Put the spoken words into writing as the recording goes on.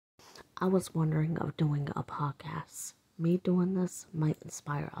I was wondering of doing a podcast. Me doing this might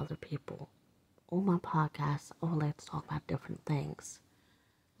inspire other people. On my podcast, I would like to talk about different things,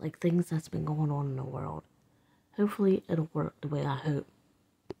 like things that's been going on in the world. Hopefully, it'll work the way I hope.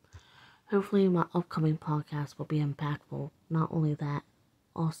 Hopefully, my upcoming podcast will be impactful. Not only that,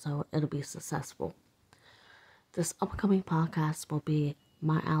 also, it'll be successful. This upcoming podcast will be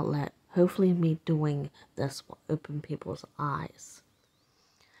my outlet. Hopefully, me doing this will open people's eyes.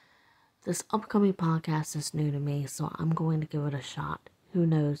 This upcoming podcast is new to me, so I'm going to give it a shot. Who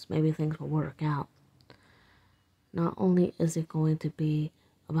knows, maybe things will work out. Not only is it going to be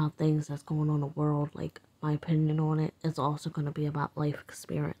about things that's going on in the world, like my opinion on it, it's also going to be about life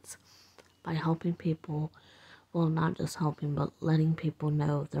experience. By helping people, well, not just helping, but letting people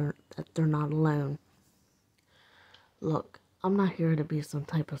know that they're not alone. Look, I'm not here to be some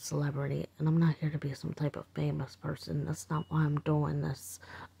type of celebrity, and I'm not here to be some type of famous person. That's not why I'm doing this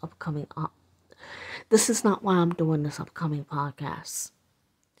upcoming This is not why I'm doing this upcoming podcast.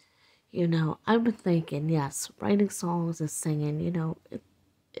 I've been thinking, yes, writing songs and singing,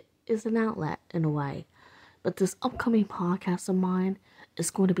 it is an outlet in a way. But this upcoming podcast of mine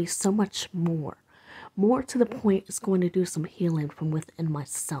is going to be so much more. More to the point, it's going to do some healing from within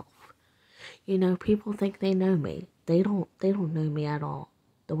myself. People think they know me. They don't know me at all.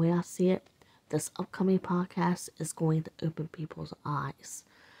 The way I see it, this upcoming podcast is going to open people's eyes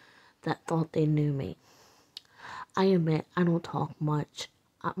that thought they knew me. I admit I don't talk much.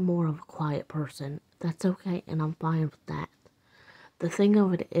 I'm more of a quiet person. That's okay, and I'm fine with that. The thing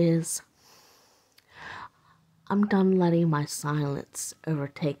of it is, I'm done letting my silence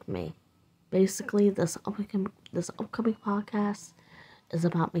overtake me. Basically, this upcoming podcast is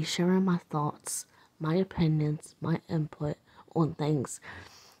about me sharing my thoughts, my opinions, my input on things,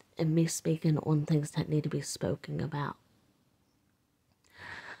 and me speaking on things that need to be spoken about.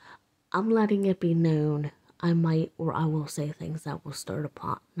 I'm letting it be known I might or I will say things that will stir the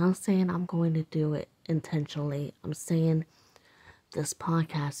pot. Not saying I'm going to do it intentionally. I'm saying this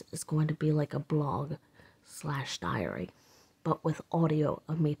podcast is going to be like a blog/diary, but with audio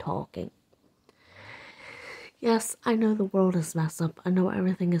of me talking. Yes, I know the world is messed up. I know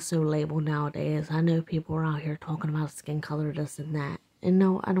everything is so labeled nowadays. I know people are out here talking about skin color, this and that. And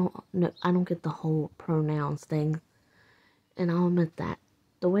no, I don't get the whole pronouns thing. And I'll admit that.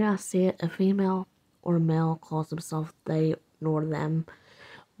 The way I see it, a female or a male calls themselves they nor them.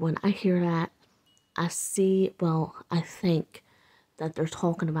 When I hear that, I think that they're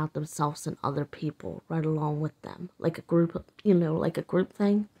talking about themselves and other people right along with them. Like a group, like a group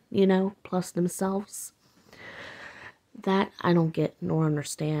thing, plus themselves. That I don't get nor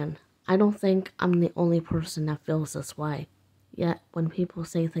understand. I don't think I'm the only person that feels this way. Yet, when people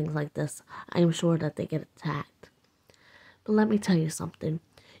say things like this, I am sure that they get attacked. But let me tell you something.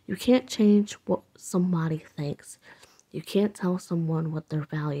 You can't change what somebody thinks. You can't tell someone what their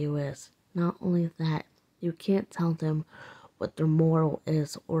value is. Not only that, you can't tell them what their moral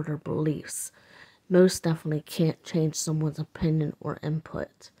is or their beliefs. Most definitely can't change someone's opinion or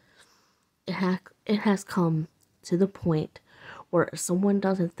input. It has come to the point where if someone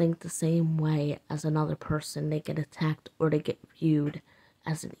doesn't think the same way as another person, they get attacked or they get viewed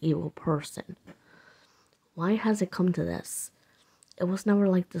as an evil person. Why has it come to this? It was never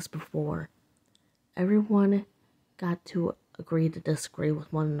like this before. Everyone got to agree to disagree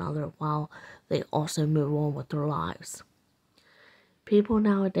with one another while they also move on with their lives. People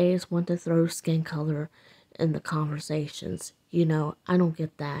nowadays want to throw skin color in the conversations. I don't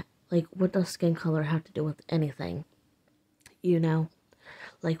get that. Like, what does skin color have to do with anything?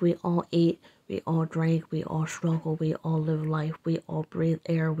 Like, we all eat, we all drink, we all struggle, we all live life, we all breathe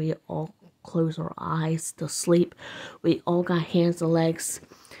air, we all close our eyes to sleep, we all got hands and legs,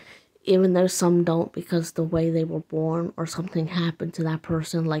 even though some don't because the way they were born or something happened to that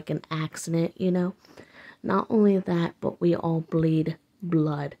person, like an accident, Not only that, but we all bleed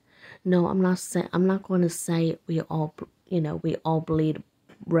blood. No, I'm not going to say we all bleed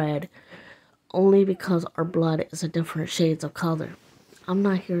red, only because our blood is a different shades of color. I'm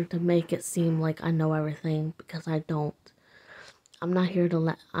not here to make it seem like I know everything, because I don't.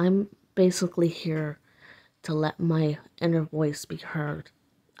 I'm basically here to let my inner voice be heard.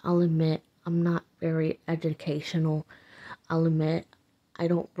 I'll admit I'm not very educational. I'll admit I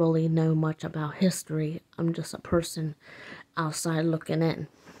don't really know much about history. I'm just a person outside looking in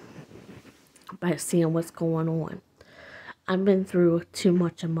by seeing what's going on. I've been through too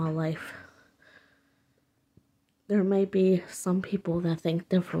much in my life. There may be some people that think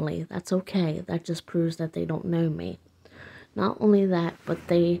differently. That's okay. That just proves that they don't know me. Not only that, but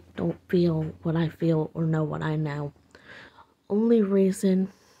they don't feel what I feel or know what I know. Only reason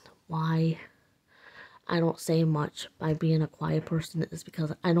why I don't say much by being a quiet person is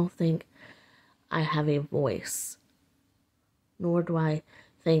because I don't think I have a voice, nor do I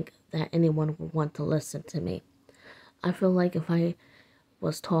think that anyone would want to listen to me. I feel like if I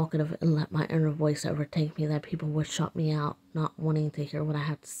was talkative and let my inner voice overtake me, that people would shut me out, not wanting to hear what I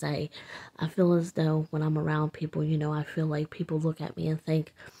have to say. I feel as though when I'm around people, I feel like people look at me and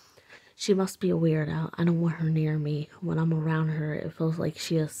think, she must be a weirdo. I don't want her near me. When I'm around her, it feels like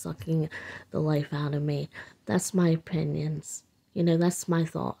she is sucking the life out of me. That's my opinions. That's my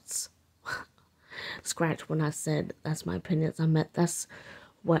thoughts. Scratch when I said that's my opinions. I meant that's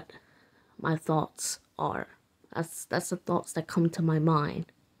what my thoughts are. That's the thoughts that come to my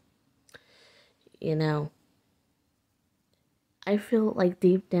mind. I feel like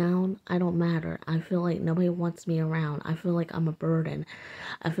deep down, I don't matter. I feel like nobody wants me around. I feel like I'm a burden.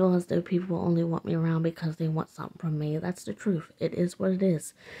 I feel as though people only want me around because they want something from me. That's the truth. It is what it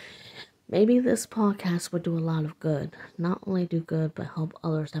is. Maybe this podcast would do a lot of good. Not only do good, but help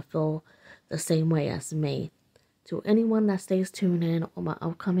others that feel the same way as me. To anyone that stays tuned in on my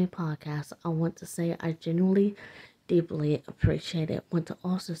upcoming podcast, I want to say I genuinely, deeply appreciate it. I want to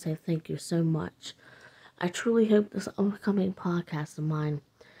also say thank you so much. I truly hope this upcoming podcast of mine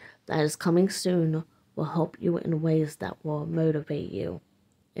that is coming soon will help you in ways that will motivate you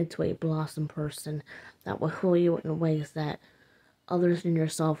into a blossom person, that will heal you in ways that others and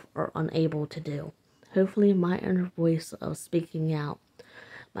yourself are unable to do. Hopefully my inner voice of speaking out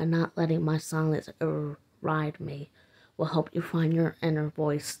by not letting my silence override me will help you find your inner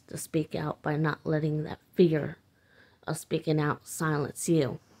voice to speak out by not letting that fear of speaking out silence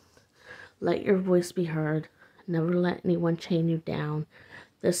you. Let your voice be heard. Never let anyone chain you down.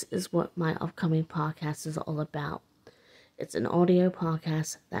 This is what my upcoming podcast is all about. It's an audio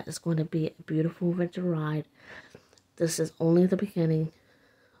podcast that is going to be a beautiful adventure ride. This is only the beginning.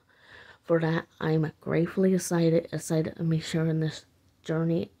 For that, I'm gratefully excited of me sharing this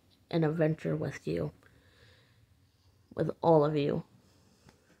journey and adventure with you, with all of you.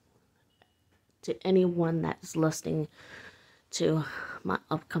 To anyone that's listening to my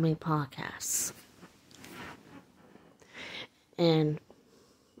upcoming podcasts. And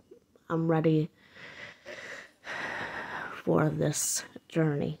I'm ready for this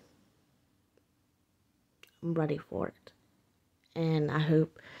journey. I'm ready for it. And I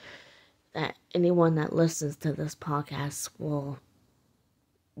hope that anyone that listens to this podcast will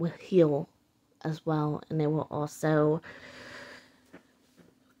heal as well. And they will also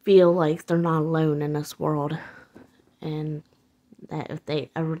feel like they're not alone in this world. And that if they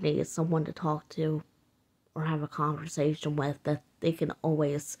ever need someone to talk to or have a conversation with, that they can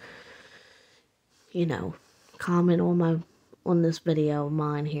always, comment on this video of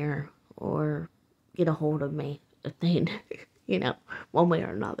mine here, or get a hold of me if they, one way or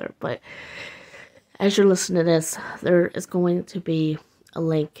another. But as you're listening to this, there is going to be a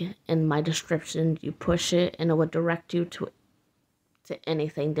link in my description. You push it and it will direct you to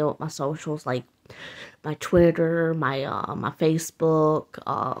anything deal with my socials, like my Twitter, my Facebook,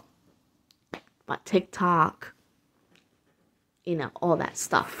 my TikTok, all that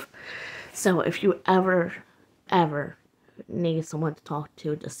stuff. So if you ever need someone to talk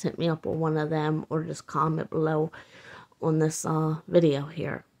to, just hit me up on one of them, or just comment below on this video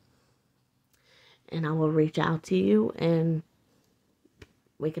here, and I will reach out to you and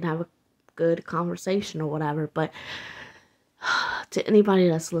we can have a good conversation or whatever. But to anybody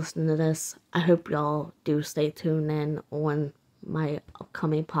that's listening to this, I hope y'all do stay tuned in on my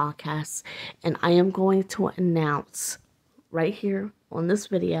upcoming podcasts. And I am going to announce right here on this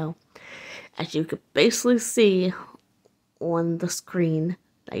video, as you could basically see on the screen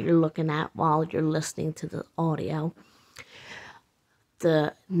that you're looking at while you're listening to the audio,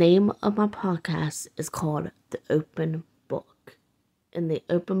 the name of my podcast is called The Open Book. And the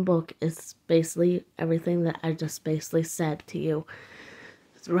open book is basically everything that I just basically said to you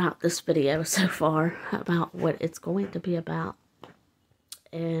throughout this video so far about what it's going to be about.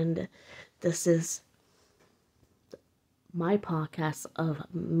 And this is my podcast of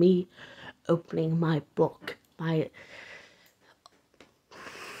me opening my book by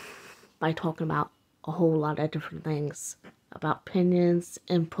talking about a whole lot of different things, about opinions,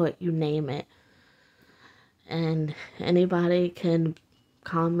 input, you name it. And anybody can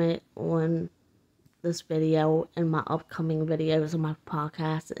comment on this video and my upcoming videos on my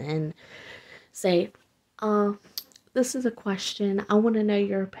podcast and say, this is a question. I want to know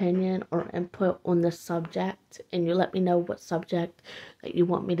your opinion or input on this subject. And you let me know what subject that you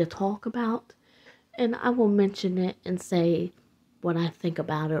want me to talk about. And I will mention it and say what I think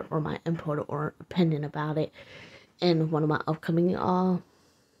about it, or my input or opinion about it, in one of my upcoming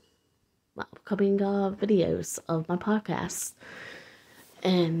my upcoming videos of my podcast.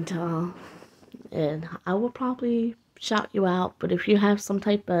 And I will probably shout you out. But if you have some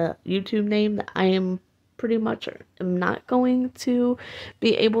type of YouTube name that I am pretty much am not going to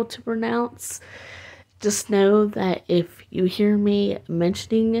be able to pronounce, just know that if you hear me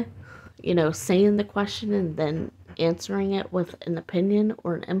mentioning, saying the question and then answering it with an opinion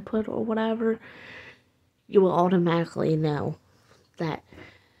or an input or whatever, you will automatically know that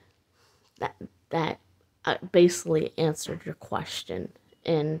that that I basically answered your question,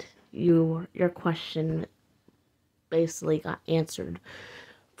 and your question basically got answered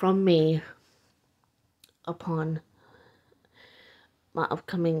from me upon my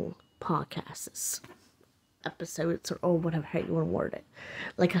upcoming podcasts, episodes, or whatever how you want to word it.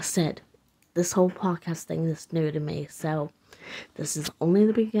 Like I said, this whole podcast thing is new to me, so this is only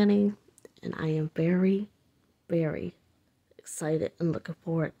the beginning, and I am very, very excited and looking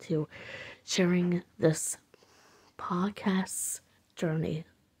forward to sharing this podcast journey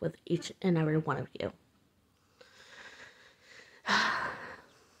with each and every one of you.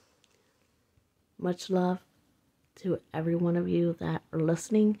 Much love to every one of you that are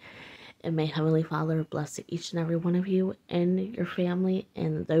listening, and may Heavenly Father bless each and every one of you and your family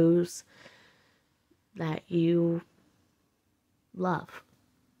and those that you love,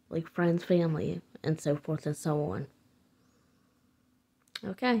 like friends, family, and so forth and so on.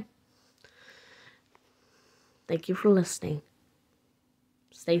 Okay. Thank you for listening.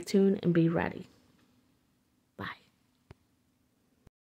 Stay tuned and be ready.